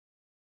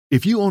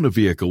If you own a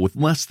vehicle with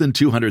less than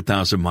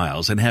 200,000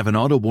 miles and have an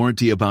auto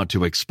warranty about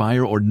to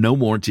expire or no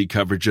warranty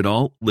coverage at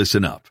all,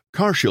 listen up.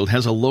 CarShield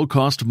has a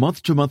low-cost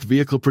month-to-month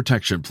vehicle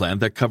protection plan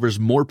that covers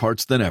more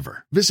parts than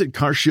ever. Visit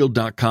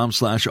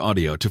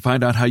carshield.com/audio to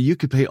find out how you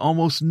could pay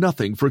almost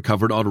nothing for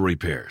covered auto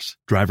repairs.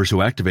 Drivers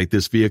who activate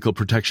this vehicle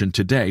protection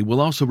today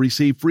will also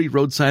receive free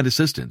roadside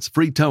assistance,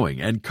 free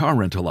towing, and car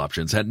rental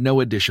options at no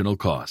additional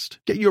cost.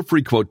 Get your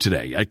free quote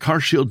today at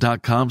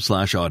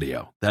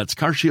carshield.com/audio. That's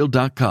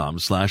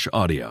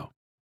carshield.com/audio.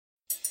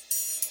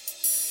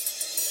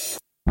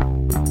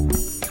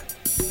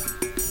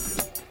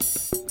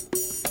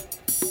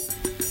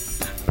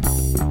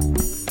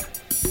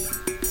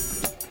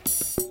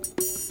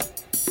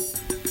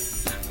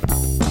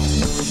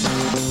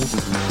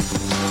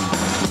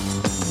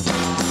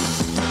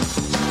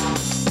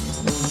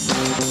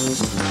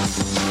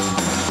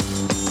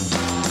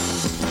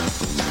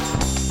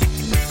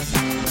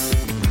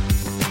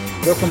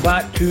 Welcome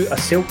back to A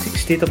Celtic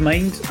State of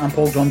Mind. I'm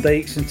Paul John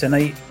Dykes, and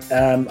tonight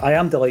I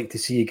am delighted to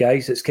see you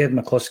guys. It's Kevin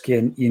McCluskey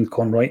and Ian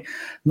Conroy.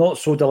 Not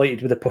so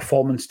delighted with the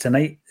performance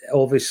tonight.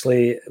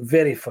 Obviously,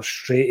 very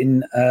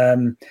frustrating.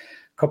 A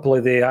couple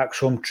of the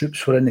Acsom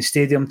troops were in the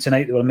stadium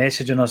tonight. They were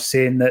messaging us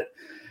saying that,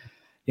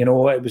 you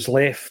know, it was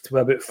left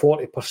with about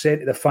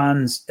 40% of the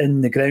fans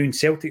in the ground,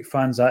 Celtic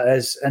fans that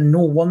is, and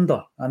no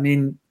wonder. I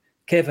mean,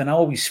 Kevin, I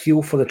always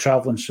feel for the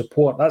travelling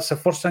support. That's the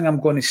first thing I'm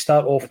going to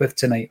start off with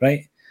tonight,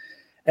 right?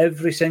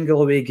 Every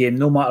single away game,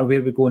 no matter where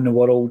we go in the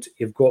world,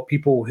 you've got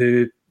people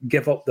who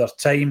give up their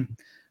time,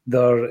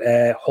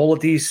 their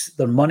holidays,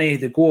 their money.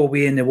 They go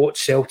away and they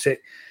watch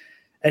Celtic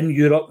in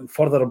Europe and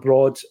further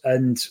abroad.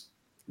 And,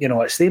 you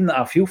know, it's them that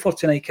I feel for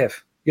tonight, Kev.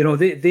 You know,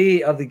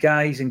 they are the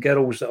guys and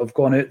girls that have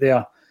gone out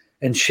there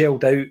and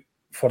shelled out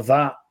for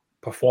that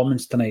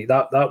performance tonight.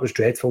 That was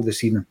dreadful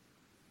this evening.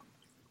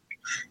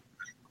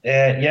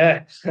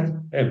 Yeah,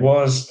 it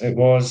was.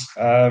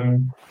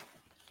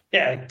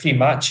 Yeah,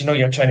 pre-match, you know,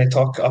 you're trying to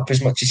talk up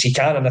as much as you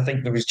can, and I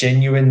think there was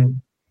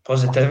genuine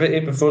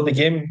positivity before the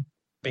game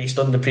based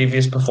on the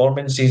previous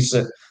performances.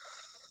 That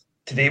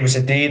today was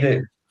a day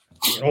that,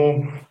 you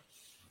know,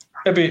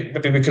 maybe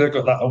we could have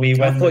got that away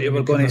win. I thought you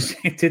were going to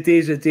say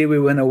today's the day we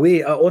went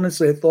away. I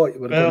honestly thought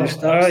you were going to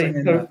start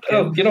singing that.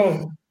 Well, you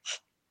know,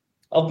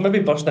 I'll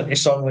maybe burst into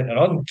song later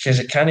on because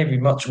it can't be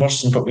much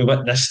worse than what we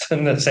witnessed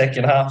in the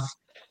second half.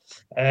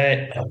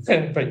 But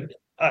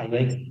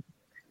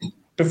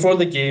before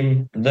the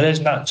game, there is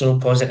natural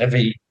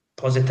positivity.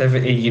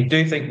 You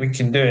do think we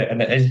can do it,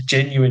 and it is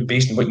genuine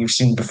based on what you've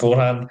seen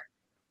beforehand.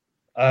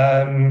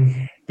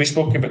 We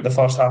spoke about the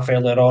first half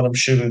earlier on, I'm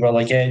sure we will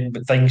again,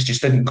 but things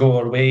just didn't go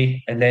our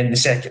way, and then the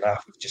second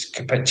half we just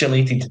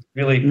capitulated,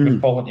 really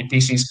with falling to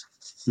pieces.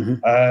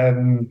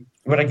 We're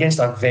against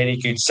a very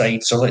good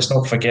side, so let's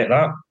not forget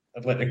that.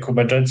 Atlético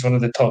Madrid's one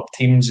of the top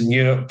teams in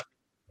Europe.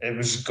 It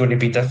was going to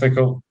be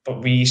difficult,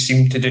 but we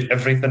seemed to do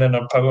everything in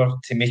our power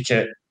to make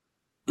it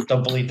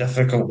doubly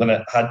difficult than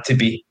it had to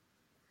be.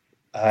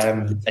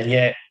 And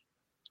yet,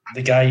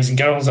 the guys and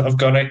girls that have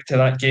gone out to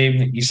that game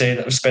that you say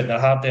that have spent their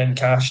hard-earned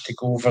cash to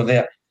go over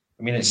there,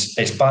 I mean,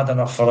 it's bad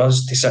enough for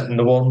us to sit in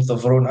the warmth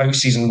of our own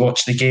houses and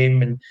watch the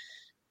game and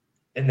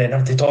then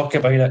have to talk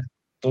about it.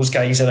 Those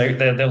guys are out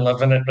there, they're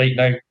living it right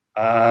now,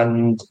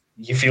 and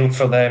you feel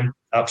for them,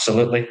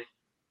 absolutely.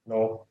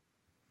 No.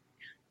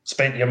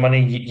 Spent your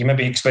money, you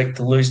maybe expect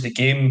to lose the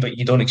game, but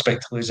you don't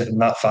expect to lose it in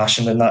that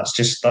fashion, and that's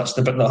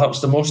the bit that hurts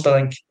the most, I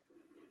think.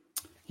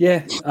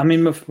 Yeah, I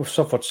mean, we've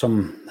suffered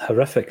some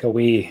horrific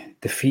away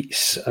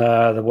defeats.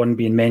 The one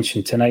being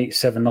mentioned tonight,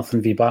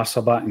 7-0 v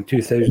Barca back in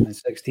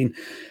 2016.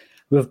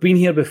 We've been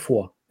here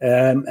before,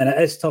 and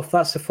it is tough.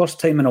 That's the first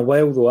time in a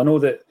while, though. I know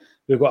that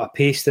we got a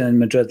pasting in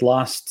Madrid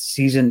last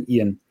season,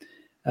 Ian.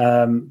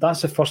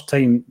 That's the first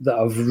time that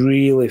I've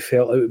really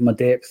felt out of my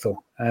depth,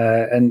 though,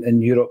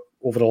 in Europe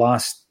over the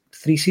last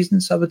 3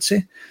 seasons, I would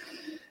say.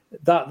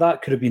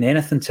 That could have been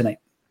anything tonight.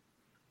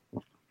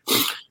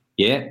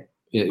 Yeah,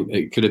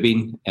 it could have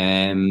been.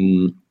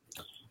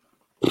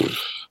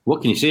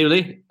 What can you say,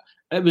 really?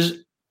 It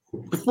was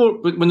before,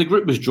 when the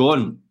group was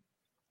drawn,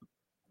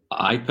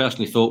 I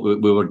personally thought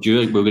we were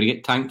going to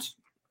get tanked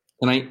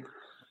tonight,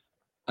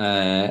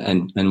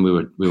 and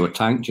we were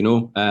tanked. You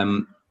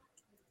know,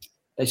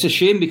 it's a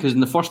shame because in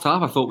the first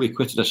half I thought we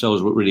acquitted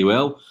ourselves really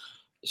well.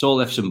 It's all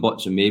ifs and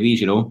buts and maybes,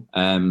 you know.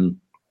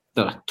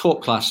 They're a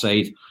top class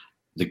side.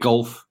 The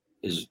golf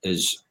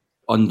is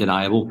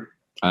undeniable.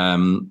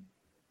 I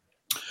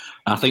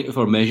think if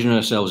we're measuring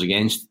ourselves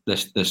against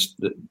the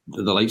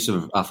likes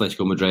of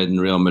Atlético Madrid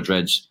and Real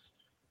Madrid's,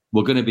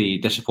 we're going to be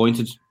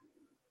disappointed,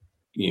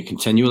 you know,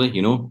 continually.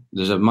 You know,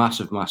 there's a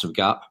massive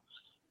gap.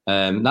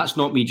 That's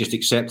not me just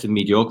accepting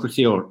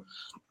mediocrity or,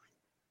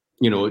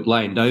 you know,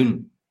 lying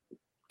down,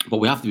 but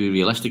we have to be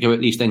realistic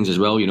about these things as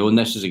well. You know, and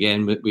this is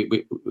again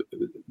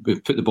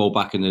we've put the ball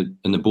back in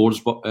the board's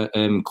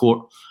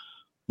court.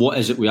 What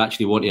is it we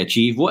actually want to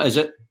achieve? What is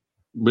it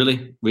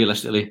really,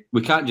 realistically?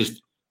 We can't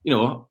just, you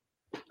know,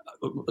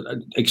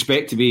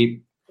 expect to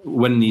be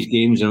winning these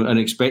games and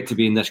expect to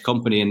be in this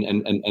company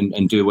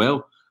and do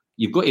well.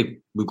 We've got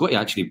to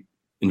actually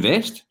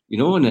invest,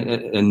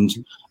 and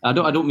I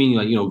don't mean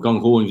like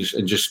gung ho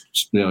and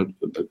just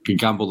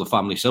gamble the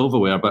family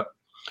silverware, but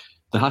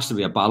there has to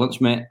be a balance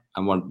met.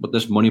 But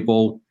this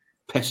Moneyball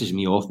pisses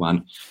me off,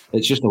 man.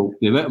 It's just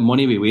the amount of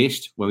money we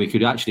waste when we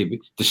could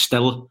actually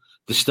distill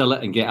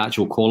it and get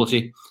actual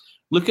quality.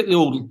 Look at the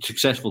old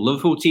successful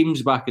Liverpool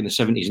teams back in the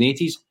 70s and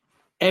 80s.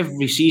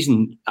 Every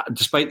season,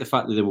 despite the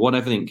fact that they won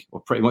everything,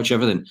 or pretty much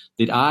everything,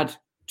 they'd add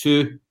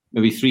 2,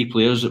 maybe 3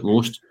 players at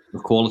most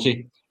of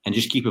quality and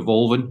just keep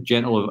evolving,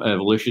 gentle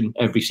evolution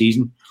every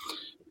season.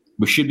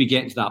 We should be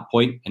getting to that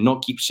point and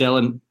not keep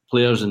selling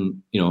players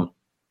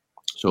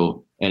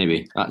So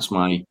anyway, that's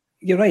my...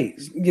 You're right,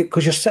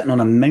 because you're sitting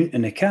on a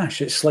mountain of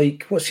cash. It's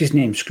like, what's his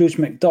name? Scrooge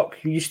McDuck,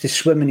 who used to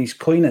swim in his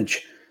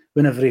coinage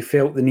whenever he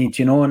felt the need,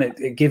 and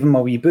it gave him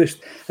a wee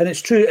boost. And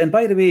it's true. And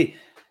by the way,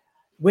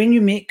 when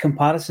you make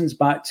comparisons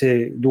back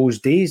to those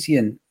days,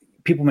 Ian,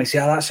 people might say,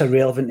 that's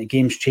irrelevant, the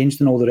game's changed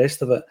and all the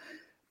rest of it.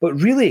 But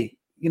really,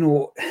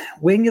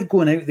 when you're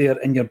going out there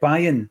and you're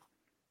buying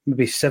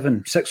maybe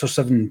 6 or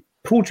 7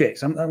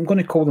 projects, I'm going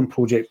to call them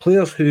project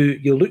players who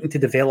you're looking to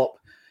develop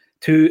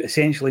to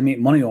essentially make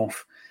money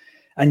off,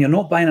 and you're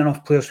not buying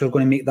enough players who are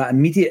going to make that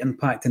immediate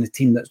impact in the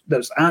team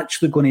that's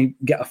actually going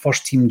to get a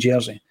first-team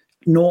jersey.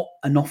 Not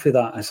enough of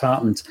that has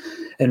happened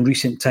in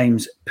recent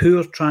times.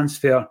 Poor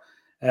transfer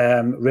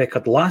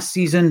record last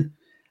season,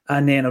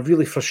 and then a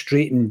really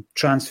frustrating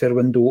transfer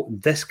window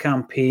this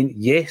campaign.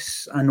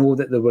 Yes, I know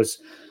that there was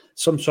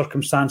some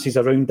circumstances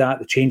around that,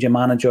 the change of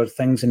manager,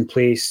 things in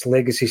place,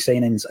 legacy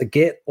signings. I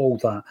get all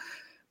that.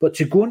 But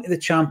to go into the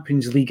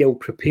Champions League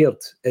ill-prepared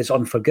is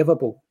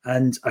unforgivable.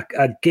 And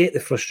I get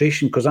the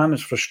frustration, because I'm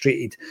as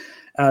frustrated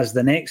as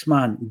the next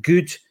man.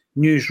 Good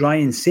news,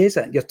 Ryan says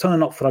it. You're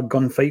turning up for a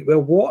gunfight with a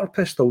water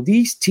pistol.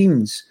 These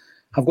teams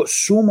have got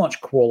so much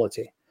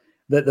quality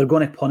that they're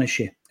going to punish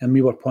you. And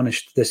we were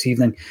punished this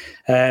evening.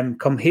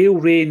 Come hail,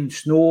 rain,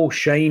 snow,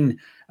 shine,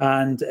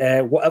 and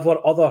whatever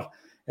other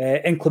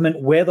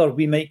inclement weather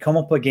we might come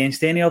up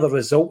against, any other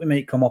result we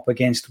might come up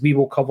against, we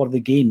will cover the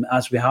game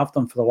as we have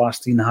done for the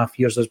last 3.5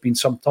 years. There's been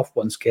some tough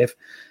ones, Kev.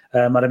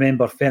 I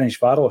remember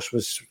Ferencváros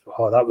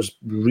that was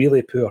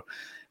really poor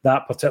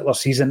that particular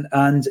season.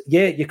 And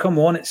yeah, you come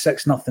on at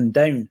 6-0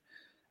 down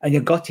and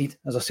you're gutted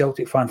as a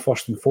Celtic fan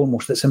first and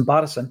foremost. It's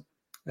embarrassing.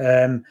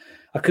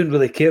 I couldn't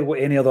really care what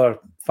any other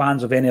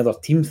fans of any other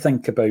team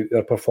think about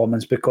their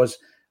performance, because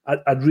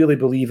I'd really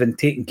believe in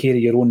taking care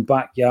of your own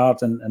backyard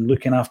and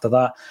looking after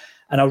that.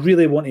 And I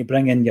really want to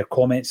bring in your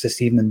comments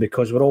this evening,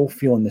 because we're all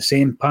feeling the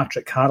same.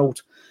 Patrick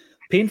Harold,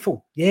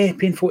 painful. Yeah,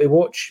 painful to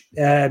watch.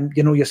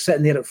 You're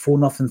sitting there at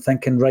 4-0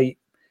 thinking, right,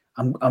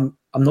 I'm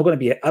not going to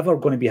be ever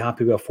going to be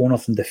happy with a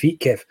 4-0 defeat,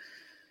 Kev.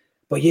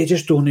 But you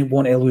just don't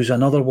want to lose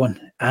another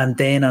one and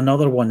then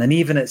another one. And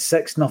even at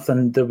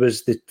 6-0, there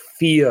was the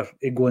fear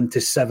of going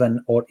to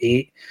 7 or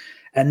 8.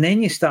 And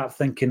then you start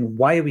thinking,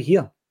 why are we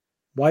here?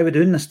 Why are we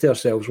doing this to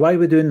ourselves? Why are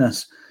we doing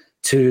this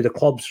to the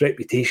club's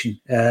reputation?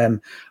 Our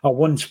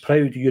once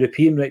proud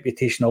European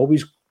reputation. I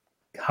always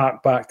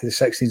hark back to the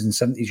 60s and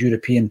 70s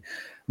European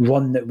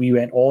run that we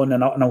went on.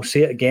 And I'll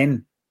say it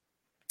again,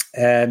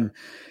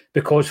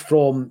 because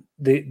from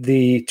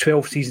the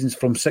 12 seasons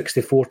from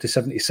 64 to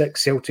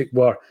 76, Celtic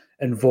were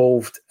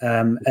involved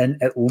in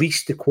at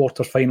least the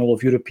quarter-final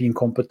of European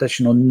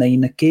competition on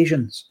 9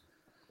 occasions.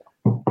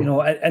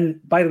 And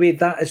by the way,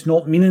 that is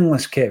not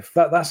meaningless, Kev.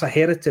 That's a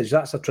heritage,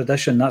 that's a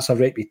tradition, that's a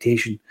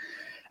reputation.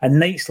 And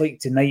nights like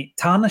tonight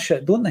tarnish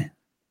it, don't they?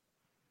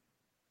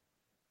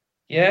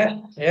 Yeah,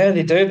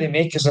 they do. They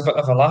make us a bit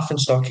of a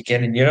laughingstock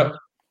again in Europe.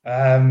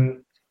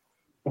 When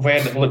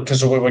it looked as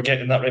though we were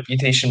getting that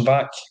reputation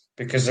back,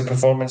 because the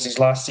performances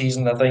last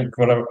season, I think,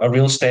 were a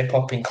real step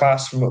up in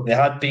class from what they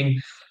had been.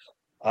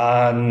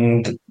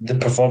 And the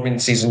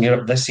performances in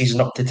Europe this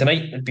season up to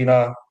tonight had been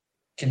a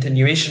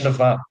continuation of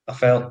that, I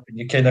felt.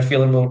 You kind of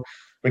feeling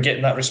we're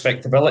getting that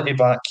respectability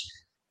back.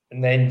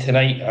 And then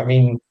tonight, I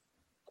mean,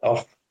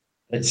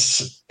 it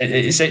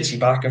sets you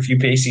back a few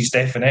paces,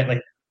 definitely.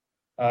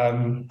 I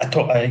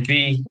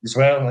agree as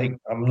well. Like,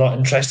 I'm not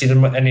interested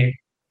in what any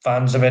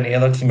fans of any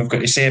other team have got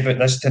to say about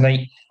this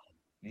tonight.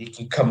 They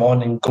can come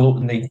on and gloat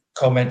in the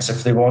comments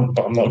if they want,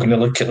 but I'm not going to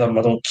look at them.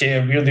 I don't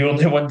care. We're the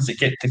only ones that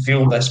get to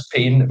feel this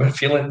pain that we're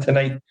feeling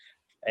tonight,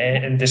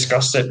 and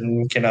discuss it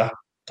and kind of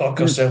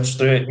talk ourselves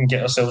through it and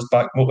get ourselves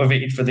back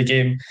motivated for the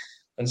game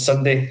on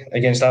Sunday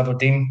against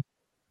Aberdeen.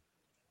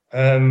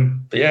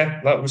 But yeah,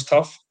 that was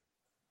tough.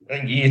 I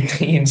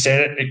think Ian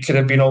said it. It could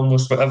have been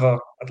almost whatever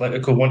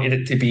Atlético wanted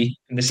it to be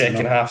in the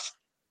second half.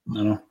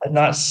 I know. And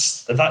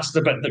that's the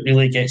bit that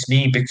really gets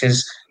me,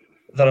 because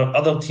there are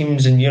other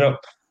teams in Europe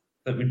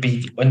that would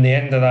be on the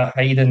end of that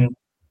hiding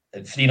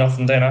at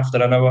 3-0 down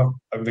after an hour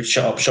and would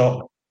shut up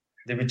shop.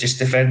 They would just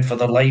defend for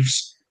their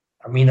lives.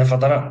 I mean, if I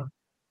done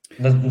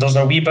it, there's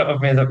a wee bit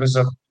of me that was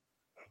I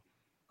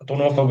don't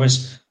know if I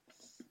was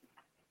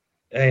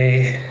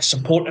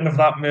supporting of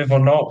that move or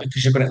not,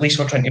 because you're going, at least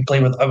we're trying to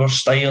play with our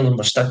style and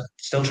we're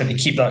still trying to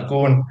keep that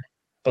going.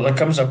 But there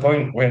comes a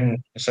point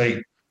when it's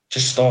like,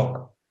 just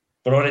stop.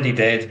 We're already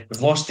dead.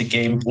 We've lost the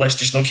game. Let's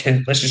just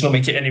not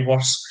make it any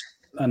worse.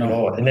 I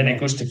know. And then it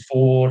goes to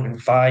 4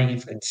 and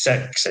 5 and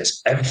 6.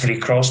 It's every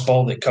cross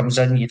ball that comes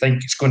in, you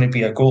think it's going to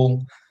be a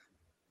goal.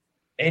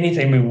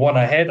 Anytime we won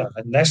a header,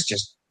 and this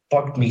just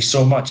bugged me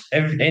so much.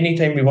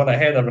 Anytime we won a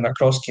header when a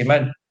cross came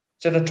in,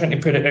 instead of trying to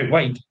put it out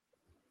wide,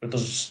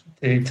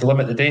 to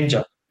limit the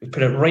danger, we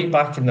put it right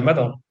back in the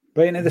middle,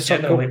 right into the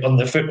circle, on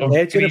the foot of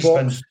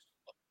Griezmann.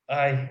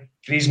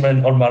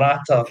 Griezmann or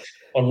Morata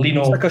or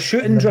Lino. It's like a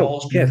shooting drill.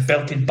 Ball's being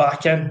belted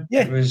back in.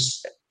 Yeah. It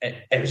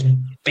was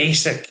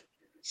basic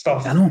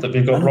stuff that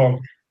we got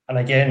wrong. And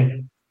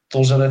again,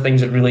 those are the things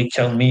that really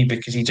kill me,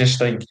 because you just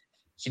think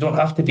you don't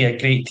have to be a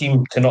great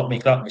team to not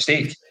make that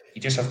mistake.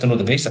 You just have to know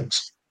the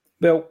basics.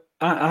 Well,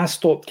 I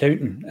stopped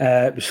counting.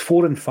 It was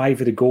 4 and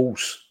 5 of the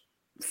goals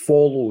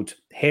followed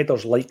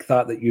headers like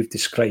that you've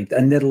described,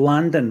 and they're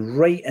landing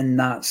right in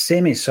that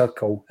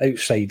semicircle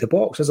outside the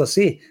box. As I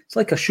say, it's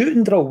like a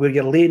shooting drill where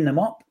you're laying them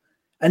up,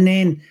 and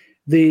then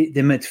the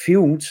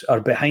midfields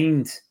are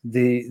behind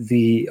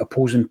the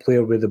opposing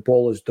player where the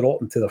ball is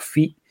dropping to their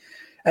feet,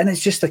 and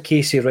it's just a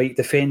case of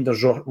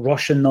defenders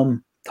rushing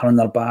them, turning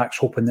their backs,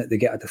 hoping that they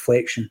get a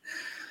deflection.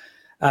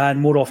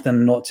 And more often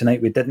than not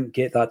tonight, we didn't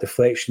get that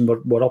deflection.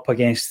 We're up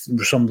against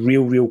some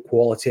real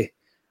quality.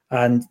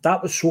 And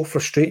that was so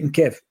frustrating,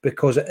 Kev,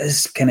 because it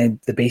is kind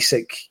of the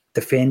basic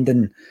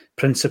defending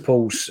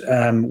principles.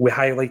 We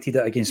highlighted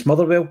it against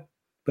Motherwell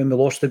when we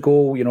lost the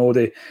goal.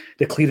 The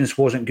clearance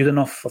wasn't good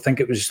enough. I think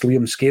it was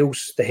Liam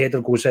Scales. The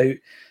header goes out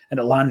and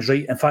it lands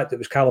right. In fact, it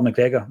was Callum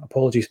McGregor,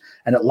 apologies.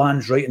 And it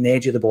lands right in the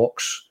edge of the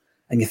box.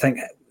 And you think,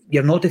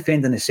 you're not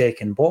defending the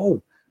second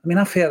ball. I mean,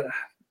 I've heard...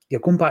 You're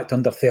going back to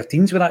under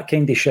 13s with that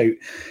kind of shout.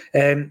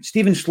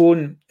 Stephen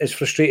Sloan is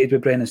frustrated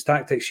with Brennan's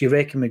tactics. You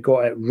reckon we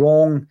got it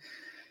wrong?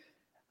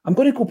 I'm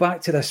going to go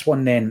back to this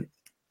one then.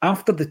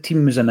 After the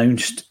team was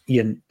announced,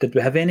 Ian, did we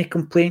have any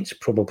complaints?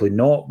 Probably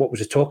not. What was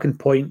the talking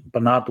point?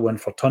 Bernardo in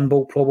for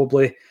Turnbull,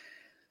 probably.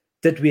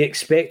 Did we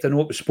expect, I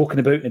know it was spoken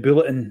about in the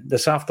bulletin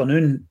this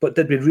afternoon, but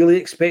did we really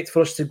expect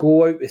for us to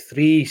go out with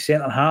 3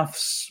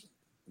 centre-halves,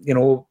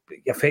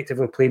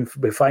 effectively playing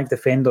with 5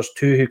 defenders,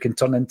 2 who can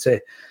turn into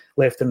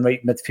left and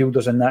right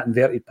midfielders in that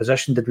inverted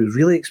position? Did we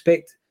really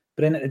expect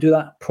Brennan to do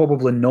that?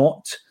 Probably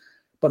not.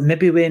 But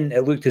maybe when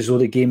it looked as though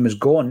the game was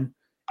gone,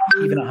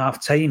 even at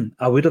half-time,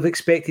 I would have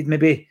expected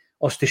maybe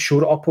us to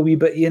shore it up a wee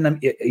bit, Ian.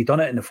 He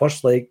done it in the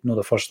first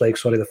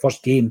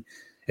game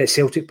at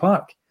Celtic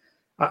Park.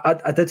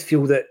 I did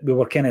feel that we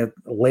were kind of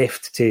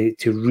left to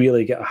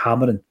really get a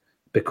hammering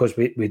because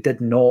we did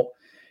not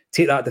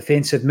take that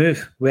defensive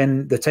move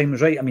when the time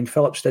was right. I mean,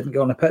 Phillips didn't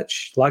get on the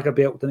pitch.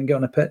 Lagerbielke didn't get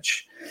on the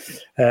pitch.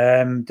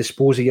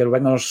 Dispose of your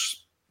wingers,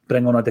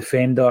 bring on a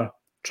defender,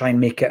 try and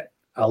make it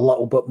a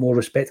little bit more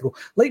respectable,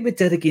 like we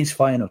did against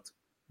Feyenoord.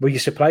 Were you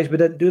surprised we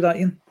didn't do that,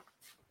 Ian?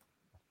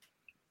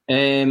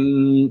 I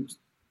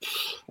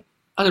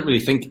didn't really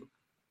think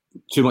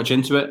too much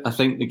into it. I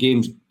think the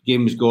game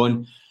was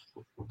gone.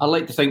 I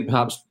like to think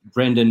perhaps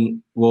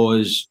Brendan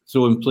was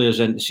throwing players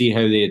in to see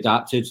how they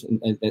adapted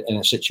in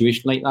a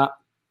situation like that.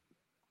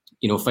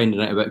 Finding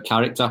out about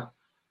character.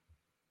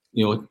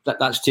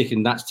 That's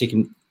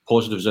taken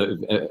positives out of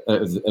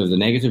the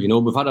negative.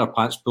 We've had our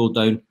pants pulled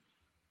down,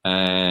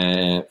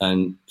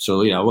 and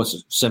so what's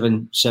it,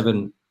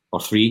 7 or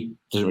 3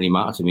 doesn't really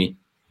matter to me.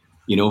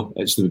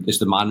 It's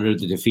the manner of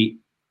the defeat,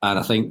 and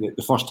I think that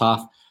the first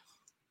half,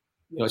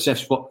 it's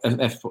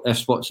if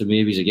spots and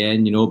maybes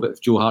again. But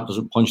if Joe Hart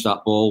doesn't punch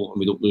that ball and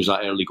we don't lose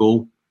that early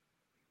goal,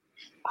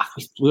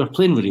 we were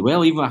playing really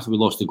well. Even after we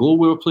lost the goal,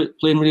 we were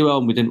playing really well,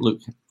 and we didn't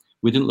look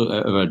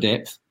out of our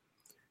depth.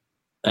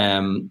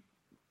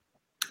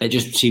 It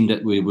just seemed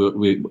that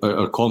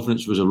our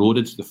confidence was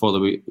eroded the further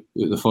we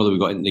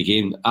got into the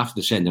game. After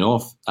the sending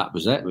off, that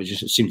was it.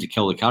 It seemed to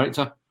kill the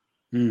character,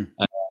 and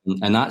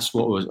that's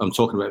what I'm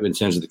talking about in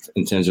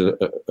terms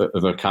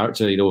of our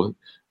character.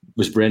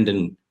 Was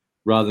Brendan,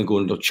 rather than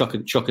going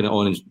chucking it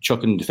on and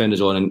chucking defenders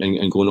on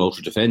and going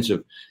ultra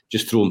defensive,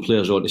 just throwing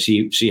players on to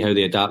see how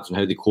they adapt and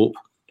how they cope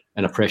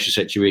in a pressure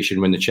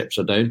situation when the chips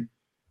are down.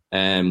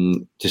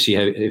 To see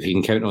if you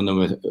can count on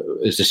them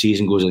as the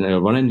season goes into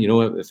running,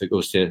 if it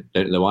goes down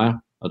to the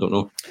wire. I don't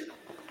know.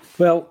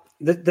 Well,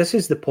 this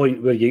is the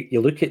point where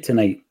you look at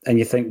tonight and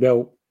you think,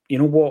 well, you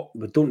know what,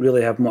 we don't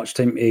really have much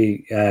time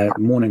to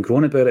moan and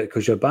groan about it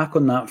because you're back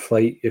on that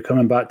flight, you're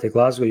coming back to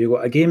Glasgow, you've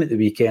got a game at the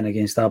weekend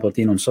against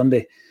Aberdeen on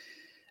Sunday.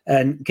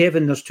 And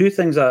Kevin, there's 2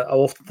 things I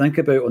often think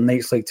about on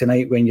nights like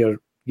tonight when you're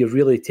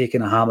really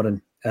taking a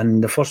hammering.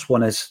 And the first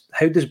one is,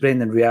 how does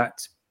Brendan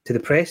react to the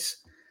press?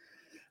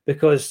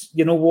 Because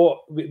you know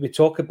what, we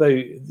talk about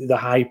the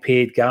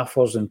high-paid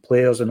gaffers and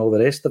players and all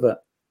the rest of it.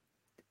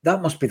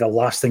 That must be the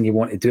last thing you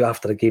want to do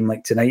after a game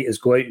like tonight, is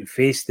go out and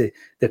face the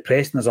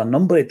press. And there's a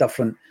number of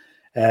different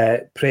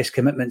press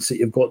commitments that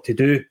you've got to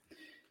do.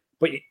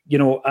 But,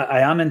 I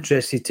am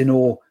interested to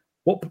know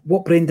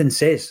what Brendan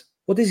says.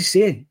 What does he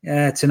say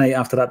tonight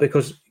after that?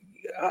 Because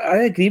I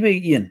agree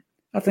with Ian.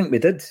 I think we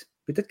did.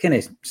 We did kind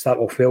of start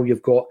off well.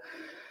 You've got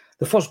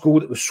the first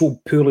goal that was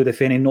so poorly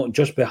defended, not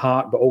just by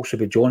Hart, but also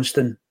by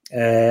Johnston.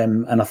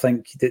 And I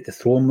think that the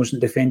throw-in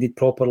wasn't defended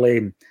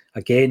properly.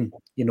 again,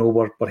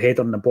 we're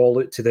heading the ball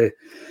out to the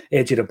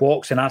edge of the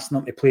box and asking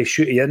them to play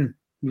shooty in.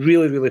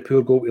 Really, really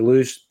poor goal to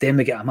lose. Then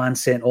we get a man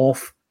sent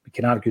off. We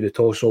can argue the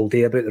toss all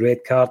day about the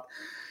red card.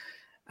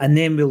 And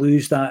then we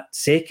lose that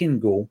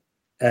second goal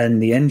in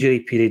the injury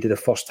period of the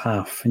first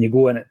half. And you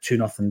go in at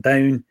 2-0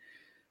 down.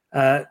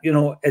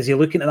 As you're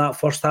looking at that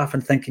first half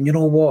and thinking, you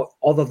know what,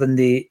 other than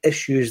the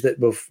issues that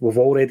we've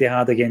already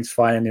had against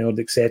Feyenoord,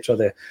 etc.,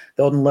 the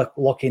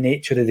unlucky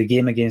nature of the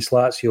game against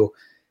Lazio,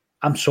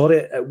 I'm sorry,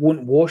 it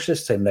won't wash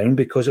this time round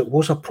because it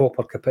was a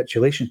proper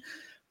capitulation.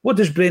 What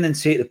does Brennan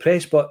say to the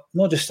press? But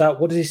not just that,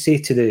 what does he say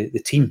to the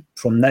team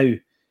from now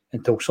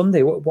until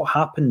Sunday? What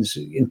happens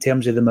in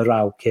terms of the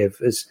morale,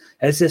 Kev? Is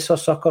this a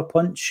sucker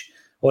punch?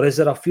 Or is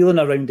there a feeling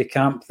around the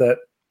camp that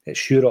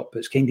it's Europe,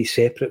 it's kind of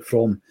separate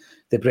from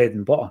the bread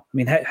and butter? I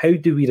mean, how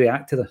do we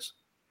react to this?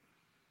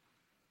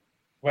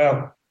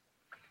 Well,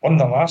 on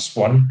the last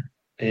one,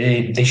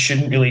 they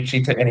shouldn't really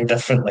treat it any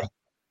differently.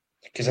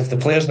 Because if the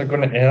players are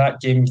going into that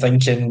game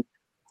thinking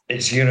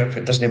it's Europe,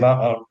 it doesn't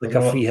matter. Like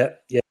a free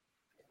hit, yeah.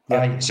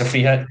 It's a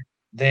free hit,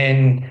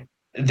 then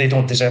they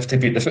don't deserve to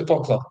be at the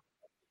football club,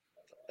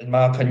 in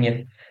my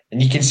opinion.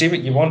 And you can say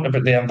what you want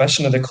about the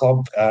ambition of the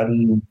club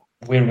and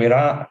where we're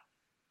at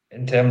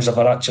in terms of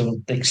our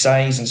actual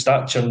size and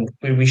stature and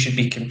where we should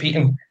be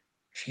competing.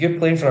 If you're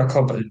playing for a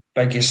club as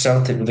big as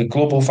Celtic with the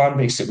global fan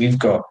base that we've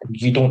got, and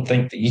you don't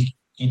think that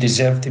you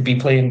deserve to be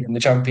playing in the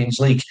Champions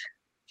League,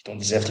 you don't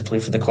deserve to play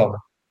for the club.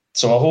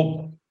 So I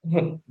hope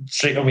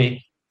straight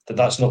away that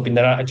that's not been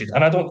their attitude.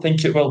 And I don't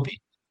think it will be.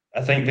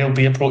 I think they'll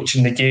be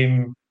approaching the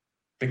game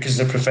because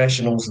they're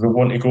professionals. They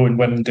want to go and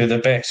win and do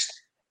their best.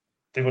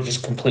 They were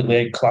just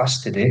completely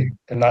outclassed today.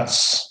 And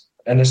that's,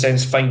 in a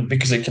sense, fine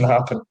because it can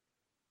happen.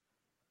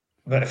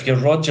 But if you're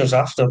Rodgers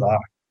after that,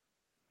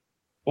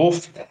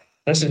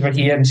 this is where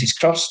he earns his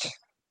crust.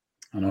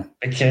 I know.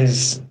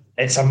 Because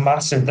it's a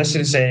massive... This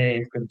is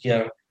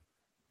your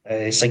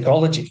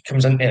psychology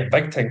comes into it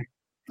big time.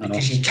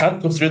 Because you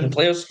can't go through the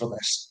players for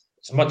this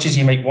as much as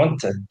you might want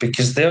to,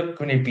 because they're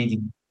going to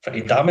be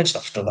pretty damaged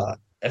after that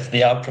if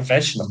they are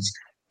professionals.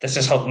 This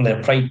is hurting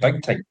their pride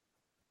big time.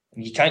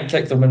 And you can't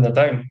kick them when they're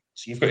down.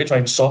 So you've got to try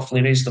and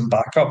softly raise them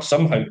back up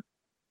somehow.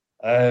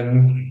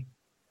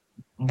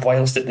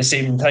 Whilst at the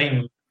same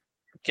time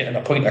getting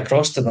a point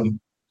across to them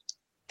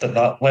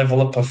that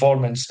level of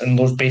performance and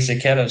those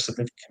basic errors that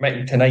they've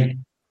committed tonight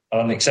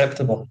are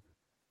unacceptable.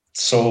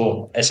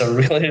 So it's a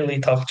really, really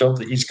tough job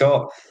that he's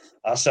got.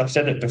 As I've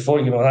said it before,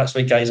 that's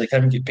why guys like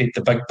him get paid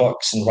the big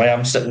bucks and why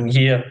I'm sitting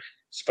here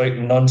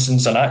spouting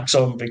nonsense on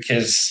Acsom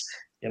because,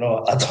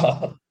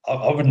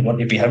 I wouldn't want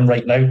to be him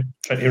right now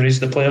trying to raise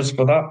the players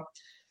for that.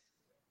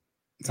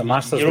 It's a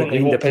master's degree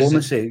in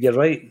diplomacy. You're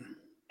right.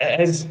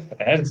 It is.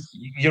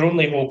 Your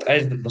only hope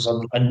is that there's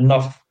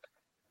enough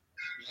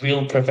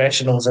real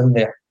professionals in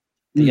there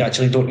that you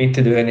actually don't need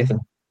to do anything.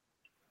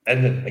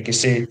 And like I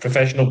say,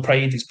 professional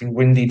pride has been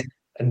wounded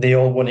and they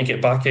all want to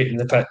get back out in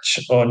the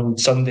pitch on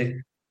Sunday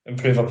and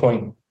prove a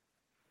point.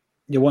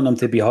 You want them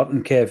to be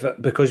hurting,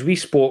 Kev, because we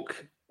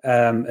spoke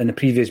in the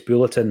previous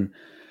bulletin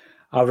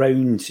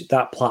around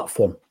that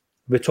platform.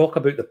 We talk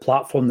about the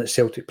platform that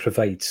Celtic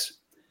provides.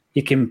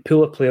 You can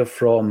pull a player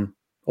from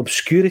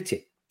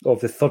obscurity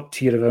of the third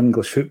tier of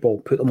English football,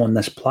 put them on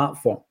this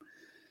platform,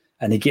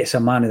 and he gets a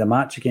man of the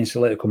match against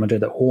Atlético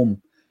Madrid at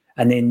home.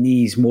 And then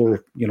these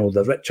more,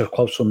 the richer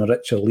clubs from the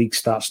richer leagues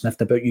start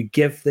sniffing about. You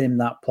give them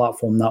that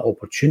platform, that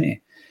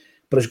opportunity.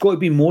 But it's got to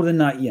be more than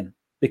that, Ian,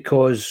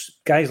 because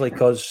guys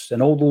like us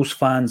and all those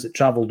fans that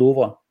travelled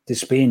over to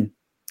Spain,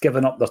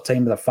 giving up their time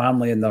with their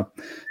family and their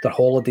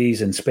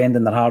holidays and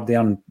spending their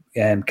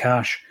hard-earned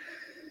cash,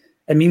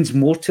 it means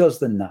more to us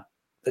than that.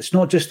 It's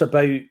not just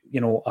about,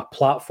 a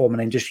platform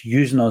and then just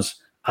using us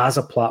as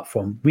a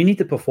platform. We need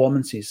the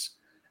performances,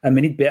 and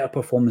we need better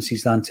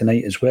performances than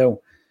tonight as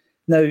well.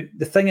 Now,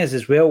 the thing is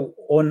as well,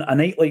 on a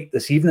night like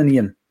this evening,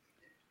 Ian,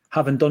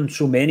 having done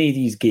so many of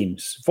these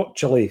games,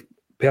 virtually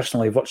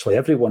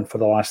everyone for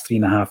the last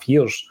 3.5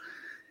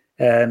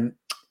 years,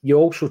 you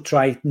also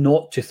try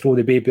not to throw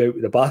the baby out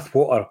with the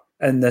bathwater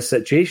in this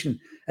situation.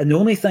 And the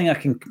only thing I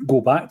can go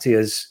back to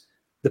is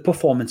the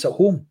performance at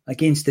home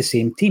against the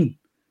same team,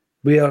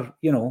 where,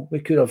 we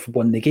could have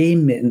won the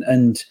game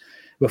and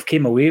we've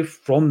came away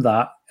from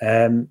that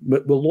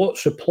with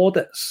lots of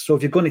plaudits. So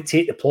if you're going to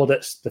take the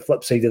plaudits, the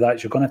flip side of that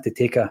is you're going to have to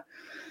take a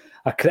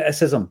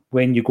criticism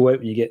when you go out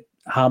and you get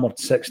hammered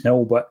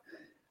 6-0. But,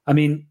 I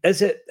mean, is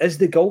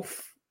the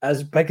gulf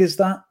as big as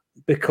that?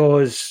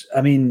 Because,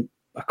 I mean,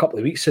 a couple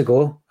of weeks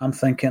ago, I'm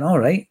thinking, all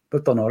right,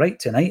 we've done all right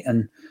tonight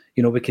and,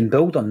 we can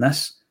build on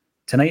this.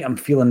 Tonight, I'm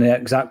feeling the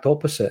exact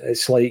opposite.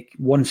 It's like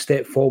 1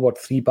 step forward,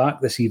 3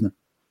 back this evening.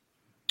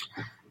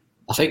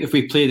 I think if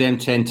we play them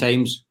 10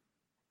 times,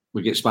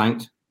 we get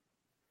spanked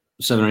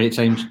 7 or 8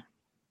 times.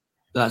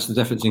 That's the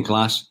difference in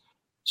class.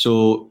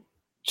 So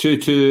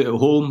 2-2 at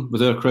home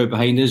with our crowd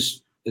behind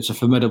us, it's a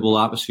formidable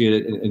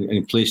atmosphere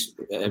in place.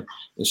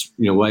 It's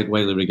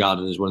widely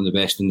regarded as one of the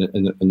best in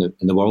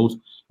the world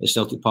at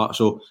Celtic Park.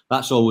 So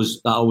that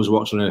always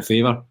works in our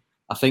favour.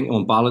 I think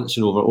on balance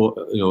and over,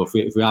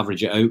 if we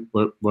average it out,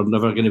 we're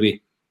never going to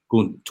be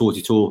going toe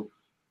to toe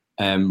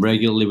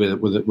regularly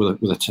with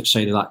a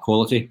side of that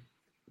quality.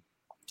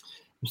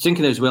 I was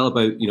thinking as well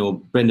about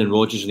Brendan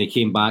Rodgers, when he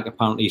came back.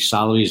 Apparently, his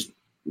salary is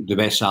the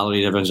best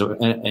salary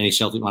any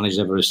Celtic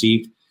manager ever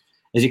received.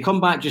 Has he come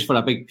back just for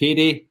a big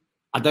payday?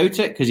 I doubt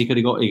it, because he could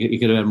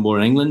have earned more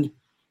in England.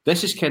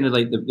 This is kind of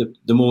like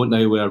the moment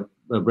now where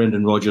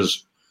Brendan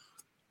Rodgers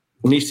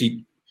needs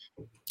to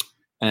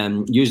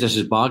use this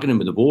as bargaining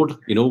with the board.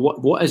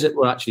 What is it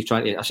we're actually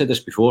trying to? I said this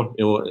before,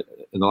 in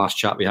the last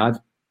chat we had.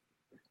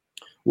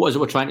 What is it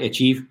we're trying to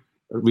achieve?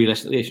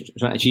 Realistically,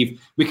 trying to achieve.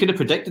 We could have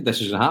predicted this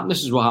was going to happen.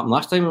 This is what happened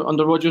last time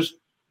under Rodgers.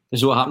 This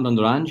is what happened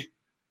under Ange.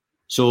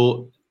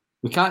 So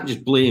we can't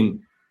just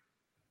blame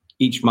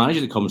each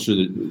manager that comes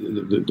through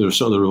the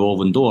sort of the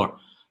revolving door.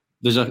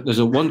 There's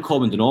a one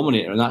common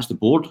denominator, and that's the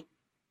board,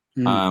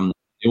 the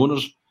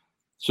owners.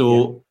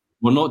 So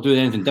we're not doing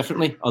anything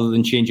differently other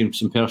than changing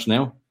some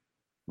personnel,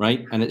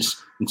 right? And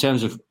it's in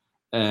terms of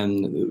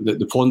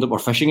the pond that we're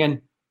fishing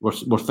in.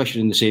 We're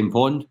fishing in the same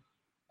pond.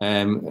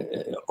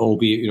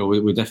 Albeit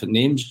with different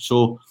names.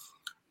 So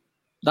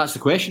that's the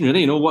question,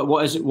 really.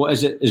 What is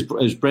it?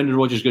 Is Brendan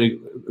Rodgers going to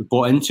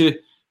bought into?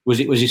 Was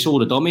he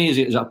sold a dummy? Is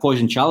it a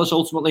poison chalice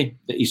ultimately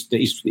that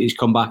he's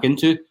come back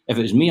into? If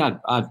it was me,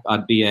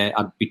 I'd be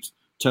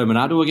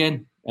Terminado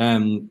again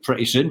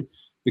pretty soon,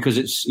 because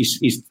it's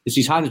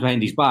his hands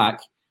behind his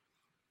back.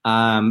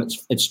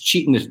 It's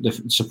cheating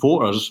the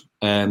supporters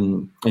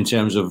in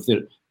terms of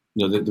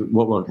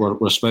what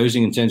we're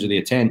espousing in terms of the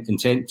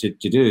intent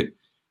to do.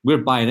 We're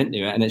buying into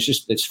it, and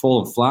it's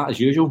falling flat as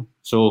usual.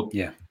 So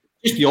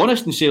just be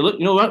honest and say, look,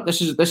 you know what,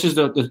 this is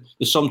the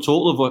sum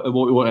total of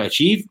what we want to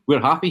achieve. We're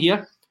happy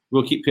here.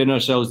 We'll keep paying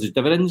ourselves the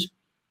dividends.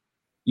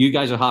 You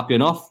guys are happy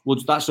enough. Well,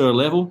 that's our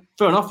level.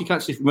 Fair enough. You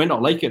can't say we might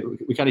not like it.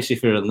 We can't say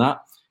fairer than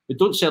that. But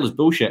don't sell us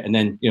bullshit and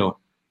then pee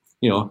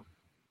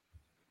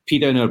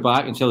down our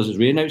back and tell us it's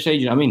raining outside.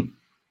 You know what I mean?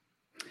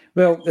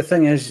 Well, the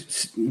thing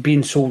is,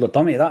 being sold a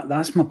dummy,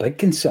 that's my big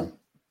concern.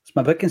 It's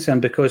my big concern,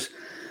 because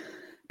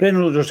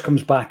Brendan Rodgers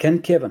comes back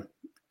in, Kevin,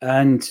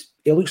 and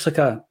he looks like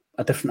a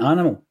different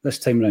animal this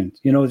time round.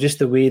 Just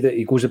the way that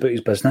he goes about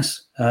his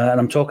business. And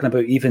I'm talking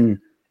about even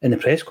in the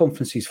press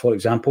conferences, for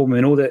example. We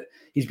know that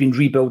he's been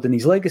rebuilding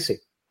his legacy.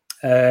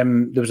 There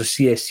was a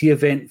CSC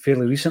event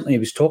fairly recently. He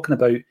was talking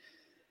about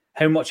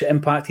how much it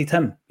impacted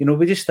him.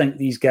 We just think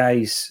these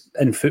guys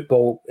in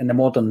football in the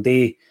modern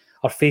day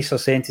are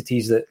faceless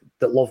entities that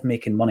love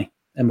making money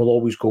and will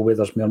always go where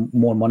there's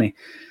more money.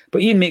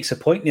 But Ian makes a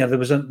point there. There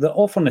was the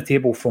offer on the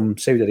table from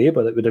Saudi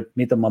Arabia that would have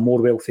made him a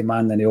more wealthy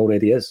man than he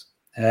already is.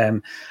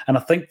 And I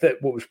think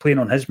that what was playing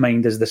on his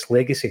mind is this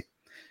legacy.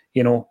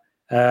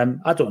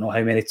 I don't know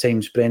how many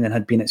times Brendan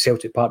had been at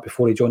Celtic Park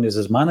before he joined us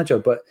as manager,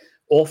 but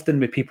often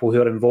with people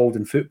who are involved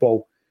in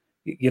football,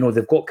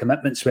 they've got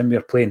commitments when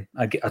we're playing.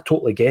 I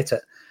totally get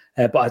it.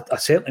 But I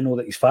certainly know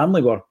that his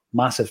family were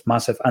massive,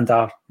 and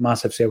are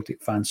massive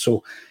Celtic fans.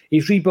 So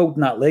he's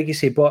rebuilding that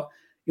legacy, but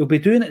he'll be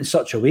doing it in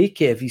such a way,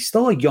 Kev. He's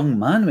still a young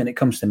man when it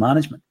comes to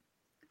management.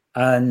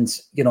 And,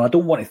 I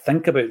don't want to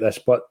think about this,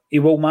 but he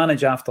will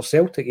manage after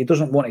Celtic. He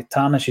doesn't want to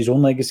tarnish his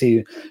own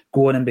legacy,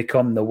 go on and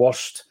become the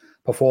worst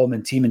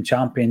performing team in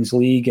Champions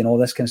League and all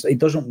this kind of stuff. He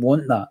doesn't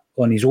want that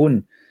on his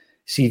own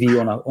CV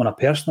on a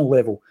personal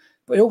level.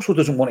 But he also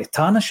doesn't want to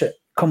tarnish it.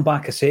 Come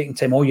back a second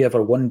time, all you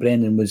ever won,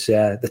 Brendan, was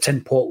the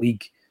Tin Pot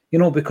League.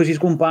 Because he's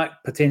going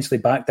potentially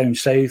back down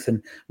south,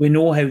 and we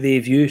know how they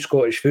view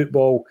Scottish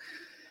football.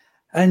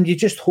 And you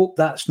just hope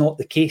that's not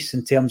the case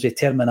in terms of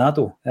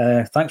Terminado.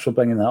 Thanks for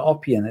bringing that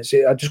up, Ian.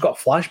 I just got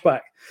a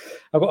flashback.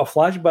 I got a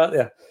flashback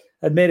there.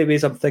 In many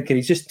ways, I'm thinking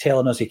he's just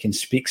telling us he can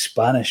speak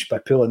Spanish by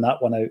pulling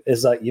that one out.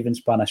 Is that even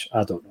Spanish?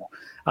 I don't know.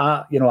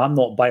 I'm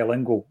not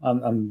bilingual.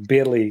 I'm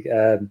barely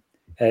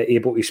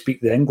able to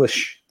speak the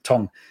English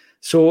tongue.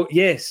 So,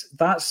 yes,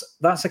 that's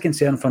a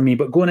concern for me.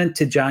 But going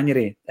into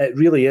January, it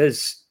really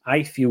is,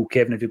 I feel,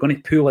 Kevin, if you're going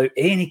to pull out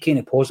any kind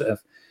of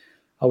positive,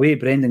 away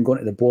Brendan going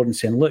to the board and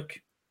saying, look,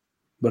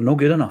 we're not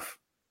good enough.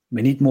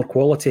 We need more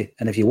quality.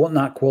 And if you want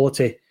that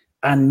quality,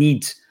 I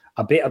need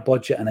a better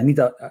budget, and I need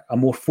a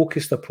more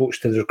focused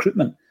approach to the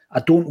recruitment.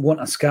 I don't want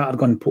a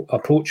scattergun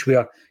approach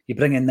where you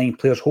bring in 9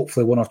 players,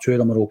 hopefully 1 or 2 of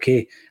them are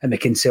okay, and we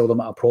can sell them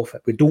at a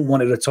profit. We don't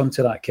want to return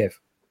to that, Kev.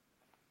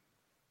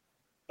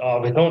 Oh,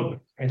 we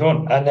don't.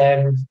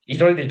 And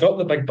he's already got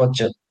the big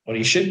budget, or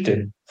he should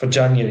do, for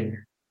January.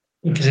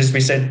 Because as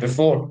we said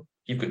before,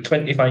 you've got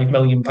 £25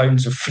 million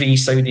of free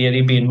Saudi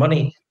Arabian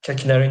money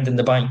kicking around in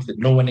the bank that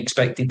no one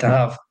expected to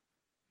have.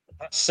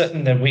 That's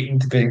sitting there waiting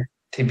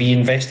to be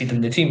invested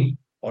in the team,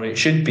 or it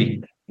should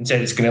be.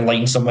 Instead, it's going to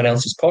line someone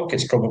else's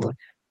pockets, probably.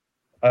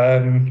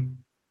 But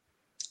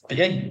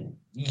yeah,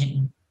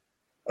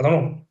 I don't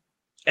know.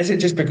 Is it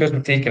just because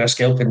we've taken a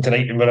scalping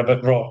tonight and we're a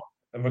bit raw,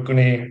 and we're going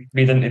to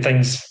read into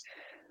things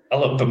a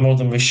little bit more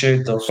than we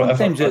should, or whatever?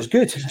 Sometimes it's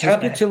good. It's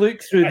good to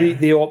look through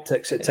the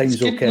optics at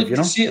times,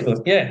 okay, see it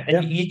though. Yeah.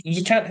 And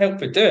you can't help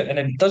but do it, and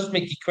it does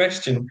make you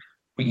question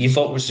what you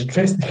thought was the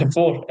truth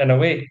before, in a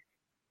way.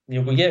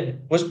 You go, yeah,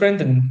 was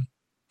Brendan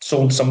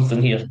sold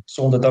something here,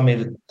 sold a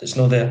dummy that's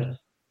not there.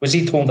 Was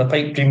he told a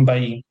pipe dream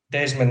by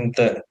Desmond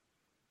that,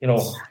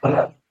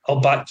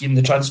 I'll back you in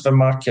the transfer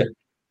market,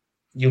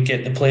 you'll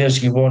get the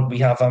players you want, we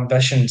have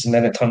ambitions, and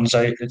then it turns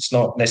out it's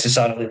not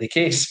necessarily the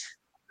case?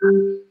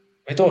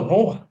 We don't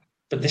know,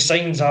 but the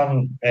signs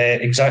aren't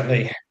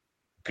exactly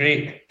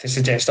great to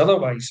suggest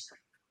otherwise.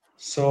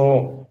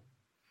 So,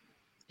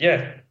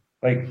 yeah,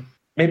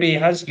 maybe he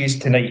has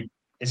used tonight,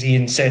 as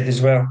Ian said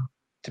as well,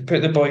 to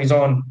put the boys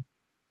on,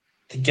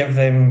 to give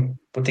them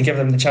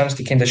the chance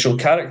to kind of show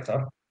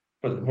character,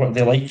 what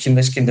they like in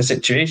this kind of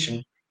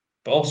situation,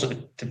 but also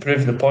to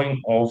prove the point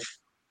of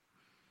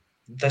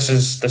this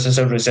is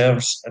our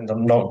reserves and they're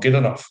not good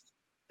enough.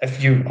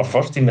 If our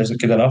first team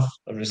isn't good enough,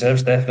 the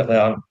reserves definitely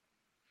aren't.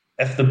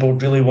 If the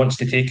board really wants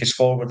to take us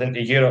forward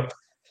into Europe,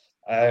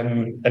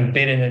 and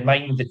bearing in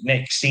mind that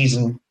next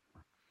season,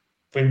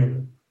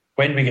 when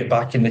we get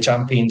back in the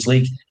Champions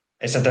League,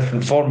 it's a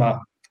different format,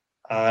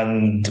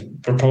 and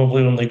we're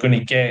probably only going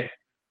to get,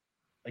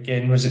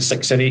 again, was it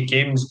 6 or 8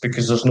 games,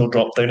 because there's no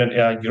drop down into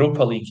a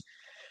Europa League.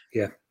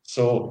 Yeah.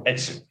 So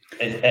it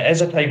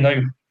is a time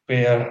now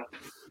where,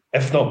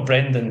 if not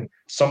Brendan,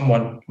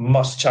 someone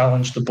must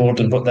challenge the board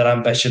and what their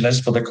ambition is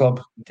for the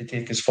club to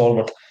take us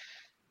forward.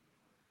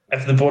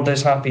 If the board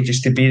is happy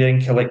just to be there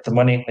and collect the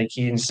money, like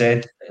Ian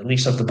said, at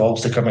least have the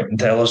balls to come out and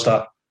tell us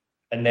that.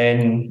 And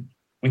then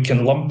we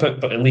can lump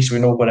it, but at least we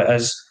know what it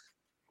is.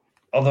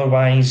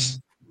 Otherwise,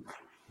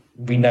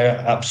 we now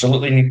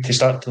absolutely need to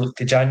start to look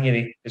to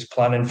January as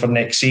planning for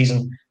next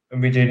season.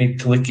 And we do need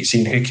to look at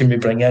seeing who can we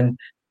bring in.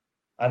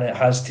 And it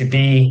has to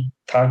be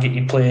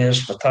targeted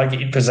players for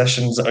targeted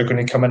positions that are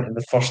going to come into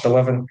the first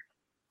 11.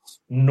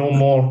 No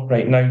more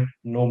right now,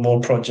 no more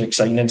project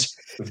signings.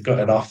 We've got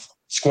enough.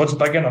 Squad's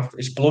big enough.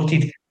 It's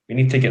bloated. We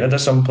need to get rid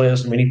of some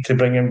players, and we need to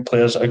bring in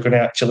players that are going to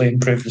actually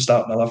improve the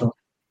starting 11.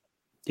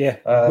 Yeah,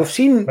 we've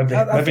seen. Maybe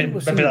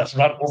that's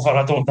rant over.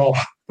 I don't know.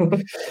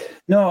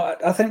 No,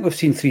 I think we've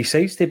seen 3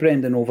 sides to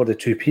Brendan over the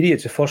 2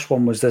 periods. The first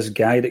one was this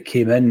guy that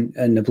came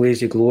in the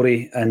blaze of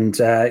glory, and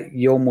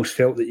you almost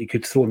felt that you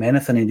could throw him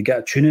anything and you get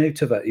a tune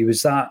out of it. He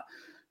was that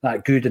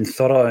good and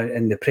thorough,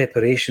 and the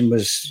preparation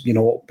was,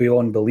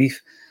 beyond belief.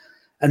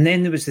 And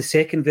then there was the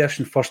second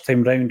version, first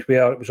time round,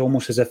 where it was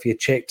almost as if he had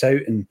checked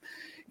out. And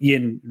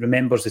Ian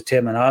remembers the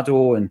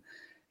Terminado, and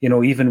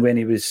even when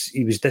he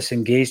was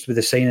disengaged with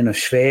the signing of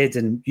Shved,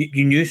 and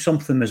you knew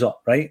something was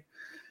up, right?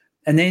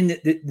 And then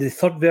the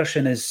third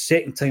version is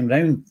second time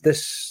round,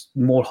 this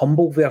more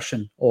humble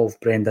version of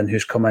Brendan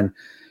who's come in,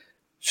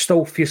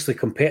 still fiercely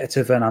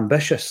competitive and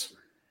ambitious.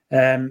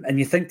 And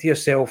you think to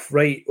yourself,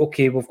 right,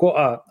 okay, we've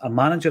got a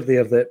manager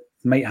there that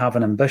might have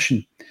an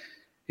ambition.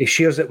 He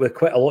shares it with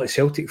quite a lot of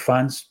Celtic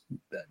fans.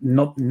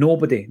 None of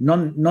the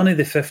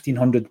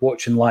 1,500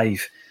 watching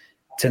live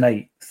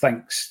tonight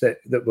thinks that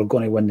we're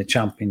going to win the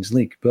Champions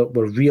League, but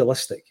we're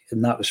realistic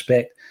in that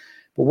respect.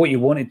 But what you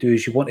want to do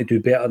is you want to do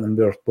better than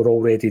we're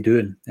already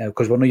doing,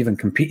 because we're not even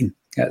competing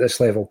at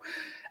this level.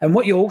 And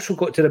what you also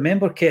got to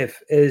remember, Kev,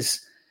 is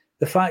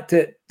the fact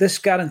that this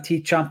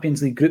guaranteed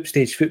Champions League group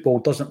stage football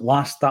doesn't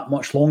last that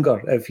much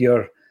longer if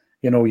your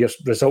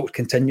results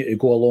continue to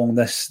go along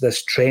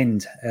this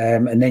trend,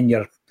 and then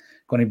you're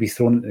going to be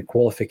thrown into the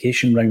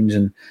qualification rounds.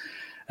 And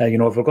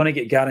if we're going to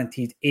get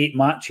guaranteed 8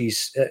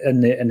 matches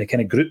in the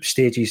kind of group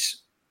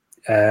stages,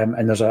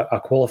 and there's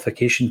a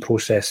qualification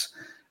process,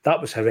 that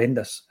was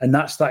horrendous. And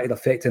that started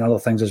affecting other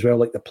things as well,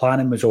 like the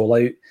planning was all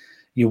out.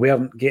 You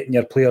weren't getting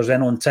your players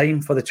in on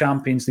time for the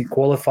Champions League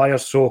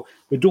qualifiers. So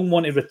we don't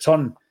want to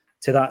return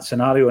to that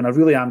scenario. And I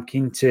really am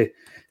keen to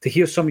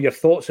hear some of your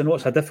thoughts. I know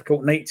it's a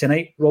difficult night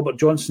tonight. Robert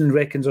Johnson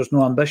reckons there's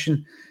no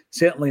ambition,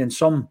 certainly in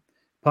some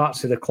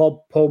parts of the club.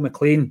 Paul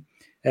McLean,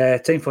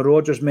 time for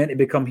Rodgers meant to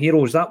become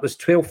heroes. That was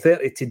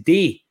 12:30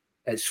 today.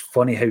 It's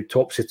funny how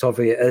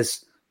topsy-turvy it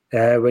is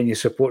when you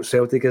support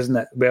Celtic, isn't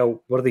it?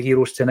 Well, were the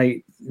heroes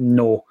tonight?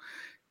 No,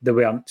 they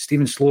weren't.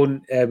 Stephen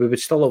Sloan, we would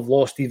still have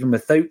lost even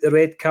without the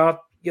red card.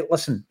 Yeah,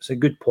 listen, it's a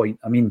good point.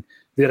 I mean,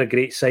 they're a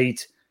great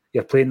side.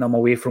 You're playing them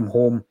away from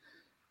home.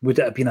 Would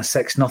it have been a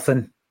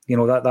 6-0?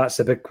 That's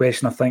the big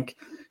question, I think.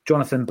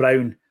 Jonathan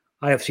Brown,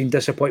 I have seen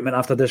disappointment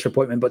after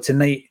disappointment, but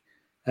tonight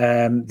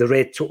the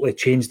red totally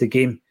changed the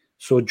game.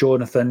 So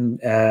Jonathan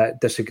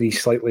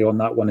disagrees slightly on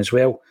that one as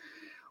well.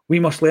 We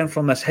must learn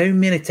from this. How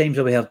many times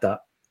have we heard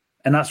that?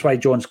 And that's why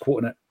John's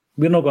quoting it.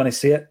 We're not going to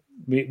say it.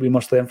 We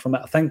must learn from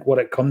it. I think what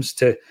it comes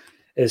to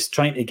is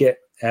trying to get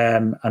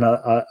an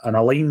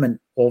alignment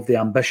of the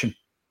ambition,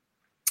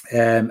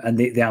 and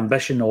the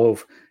ambition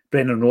of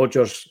Brendan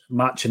Rodgers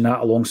matching that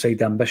alongside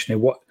the ambition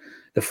of what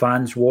the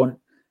fans want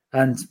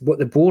and what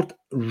the board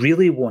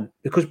really want.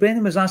 Because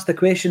Brendan was asked the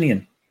question,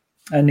 Ian,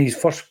 in his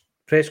first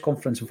press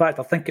conference. In fact,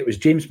 I think it was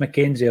James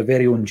McKenzie, our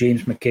very own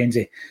James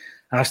McKenzie,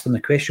 asked him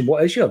the question,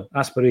 what is your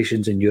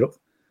aspirations in Europe?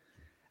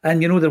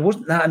 And, there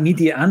wasn't that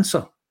immediate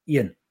answer,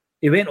 Ian.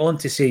 He went on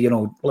to say,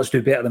 let's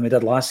do better than we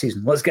did last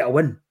season. Let's get a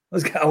win.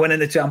 Let's get a win in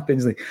the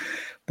Champions League.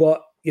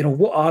 But,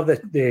 what are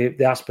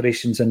the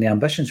aspirations and the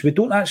ambitions? We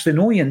don't actually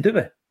know, Ian, do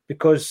we?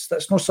 Because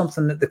that's not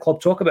something that the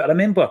club talk about. I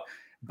remember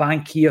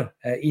Bankier,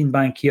 Ian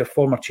Bankier,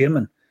 former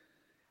chairman,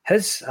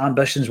 his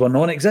ambitions were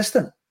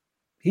non-existent.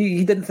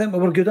 He didn't think we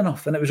were good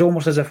enough, and it was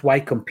almost as if, why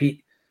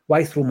compete?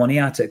 Why throw money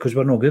at it? Because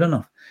we're not good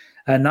enough.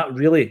 And that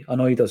really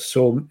annoyed us.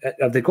 So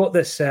have they got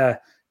this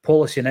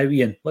policy now,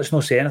 Ian? Let's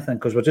not say anything,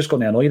 because we're just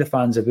going to annoy the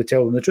fans if we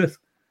tell them the truth.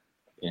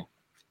 Yeah.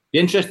 Be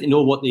interesting to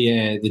know what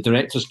the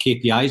directors'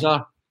 KPIs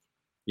are.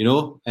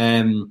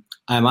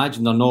 I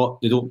imagine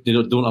they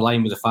don't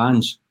align with the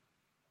fans.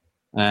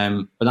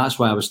 But that's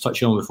why I was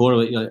touching on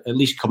before. At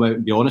least come out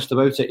and be honest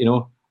about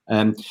it.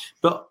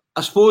 But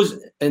I suppose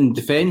in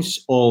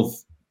defence of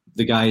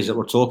the guys that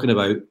we're talking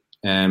about,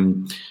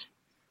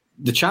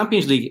 the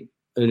Champions League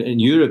in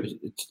Europe,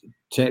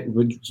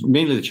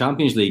 mainly the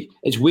Champions League,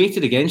 it's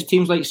weighted against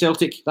teams like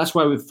Celtic. That's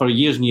why for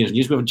years and years and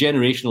years we have a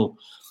generational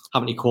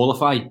having to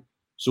qualify.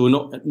 So we're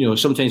not,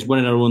 sometimes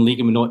winning our own league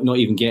and we're not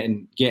even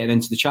getting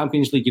into the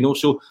Champions League.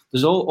 So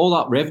there's all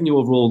that revenue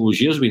over all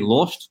those years being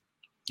lost.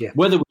 Yeah.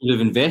 Whether we would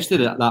have invested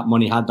that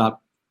money had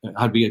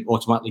we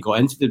automatically got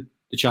into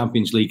the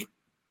Champions League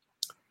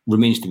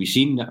remains to be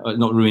seen.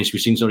 Not remains to be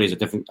seen. Sorry, is a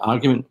different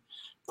argument.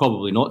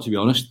 Probably not, to be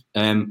honest.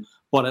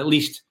 But at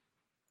least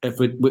if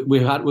we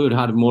would have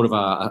had more of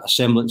a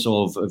semblance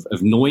of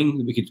knowing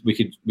that we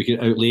could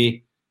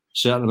outlay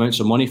certain amounts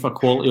of money for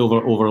quality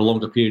over a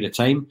longer period of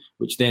time,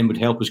 which then would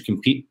help us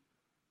compete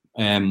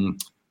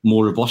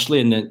more robustly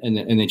in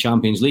the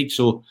Champions League.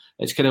 So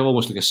it's kind of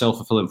almost like a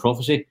self-fulfilling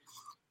prophecy.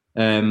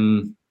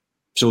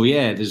 So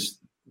yeah, there's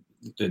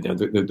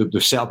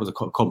the setup of the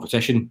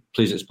competition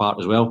plays its part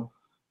as well.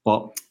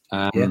 But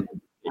yeah.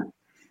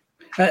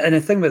 And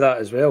the thing with that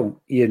as well,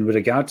 Ian, with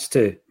regards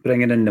to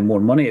bringing in the more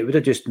money, it would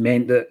have just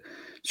meant that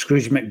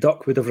Scrooge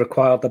McDuck would have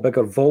required a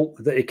bigger vault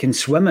that he can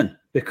swim in,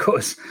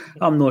 because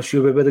I'm not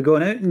sure we would have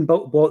gone out and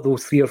bought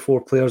those 3 or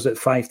 4 players at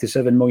 £5 to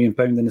 £7 million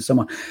in the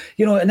summer.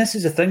 And this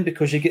is the thing,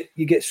 because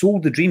you get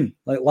sold the dream.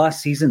 Like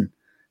last season,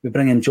 we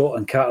bring in Jota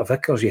and Carter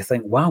Vickers, you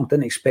think, wow,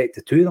 didn't expect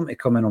the two of them to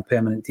come in on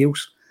permanent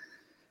deals.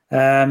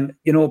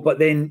 But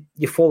then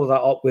you follow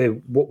that up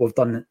with what we've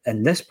done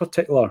in this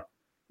particular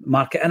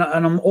market. And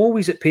I'm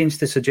always at pains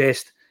to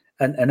suggest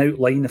and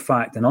outline the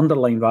fact, and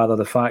underline rather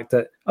the fact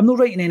that I'm not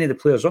writing any of the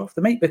players off.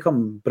 They might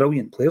become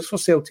brilliant players for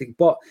Celtic,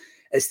 but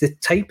it's the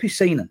type of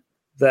signing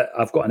that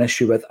I've got an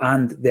issue with,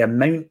 and the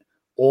amount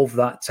of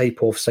that type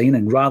of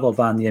signing rather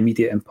than the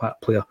immediate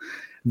impact player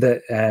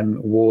that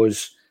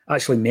was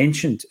actually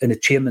mentioned in the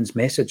chairman's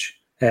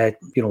message,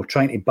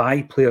 trying to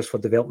buy players for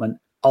development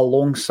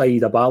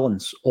alongside a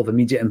balance of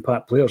immediate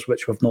impact players,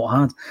 which we've not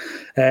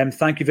had.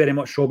 Thank you very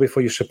much, Robbie, for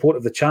your support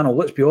of the channel.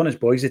 Let's be honest,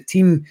 boys, the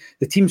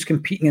teams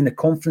competing in the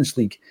Conference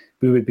League,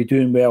 we would be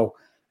doing well.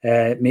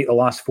 Make the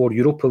last 4.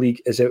 Europa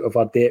League is out of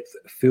our depth,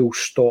 full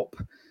stop.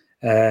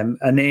 And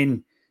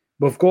then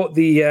we've got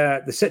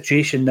the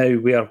situation now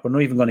where we're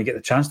not even going to get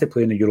the chance to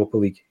play in the Europa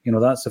League.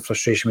 That's the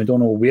frustration. We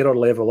don't know where our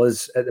level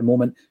is at the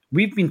moment.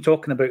 We've been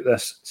talking about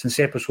this since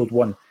episode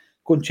 1.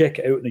 Go and check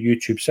it out on the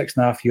YouTube.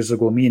 6.5 years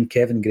ago, me and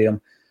Kevin Graham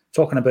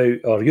talking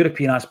about our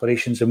European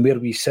aspirations and where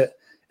we sit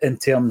in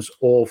terms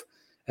of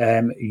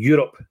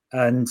Europe.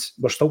 And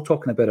we're still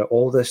talking about it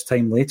all this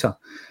time later.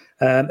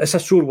 It's a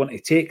sore one to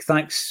take.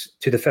 Thanks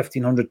to the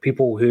 1,500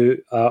 people who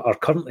are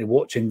currently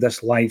watching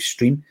this live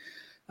stream.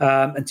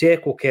 And to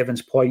echo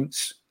Kevin's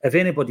points, if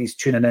anybody's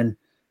tuning in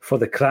for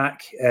the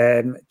crack,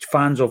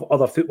 fans of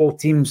other football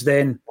teams,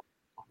 then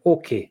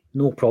okay,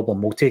 no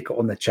problem. We'll take it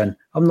on the chin.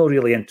 I'm not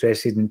really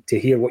interested to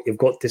hear what you've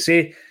got to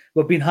say.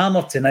 We've been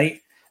hammered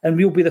tonight, and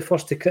we'll be the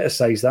first to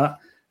criticise that.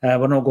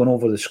 We're not going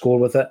over the score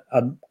with it.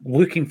 I'm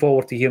looking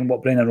forward to hearing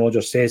what Brendan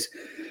Rodgers says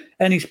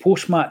in his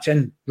post-match.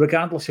 And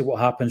regardless of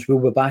what happens, we'll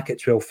be back at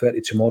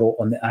 12:30 tomorrow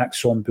on the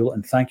Acsom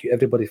Bulletin. Thank you,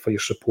 everybody, for your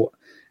support.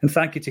 And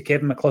thank you to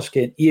Kevin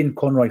McCluskey and Ian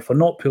Conroy for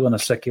not pulling a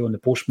sickie on the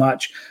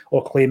post-match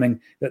or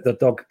claiming that their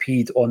dog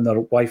peed on their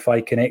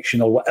Wi-Fi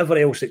connection or whatever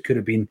else it could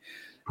have been.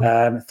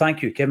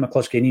 Thank you, Kevin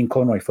McCluskey and Ian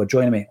Conroy, for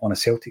joining me on A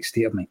Celtic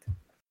State of Mind.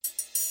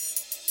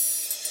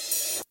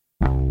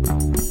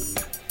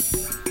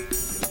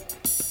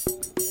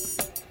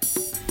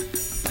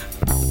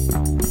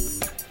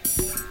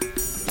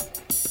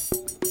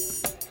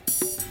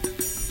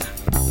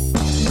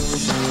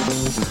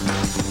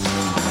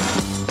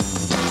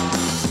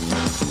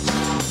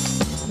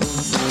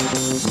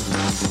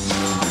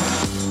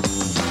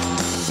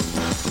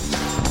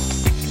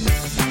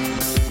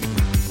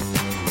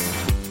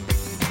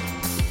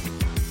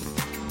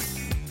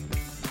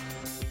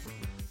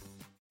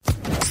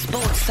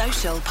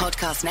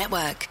 Podcast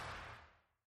Network.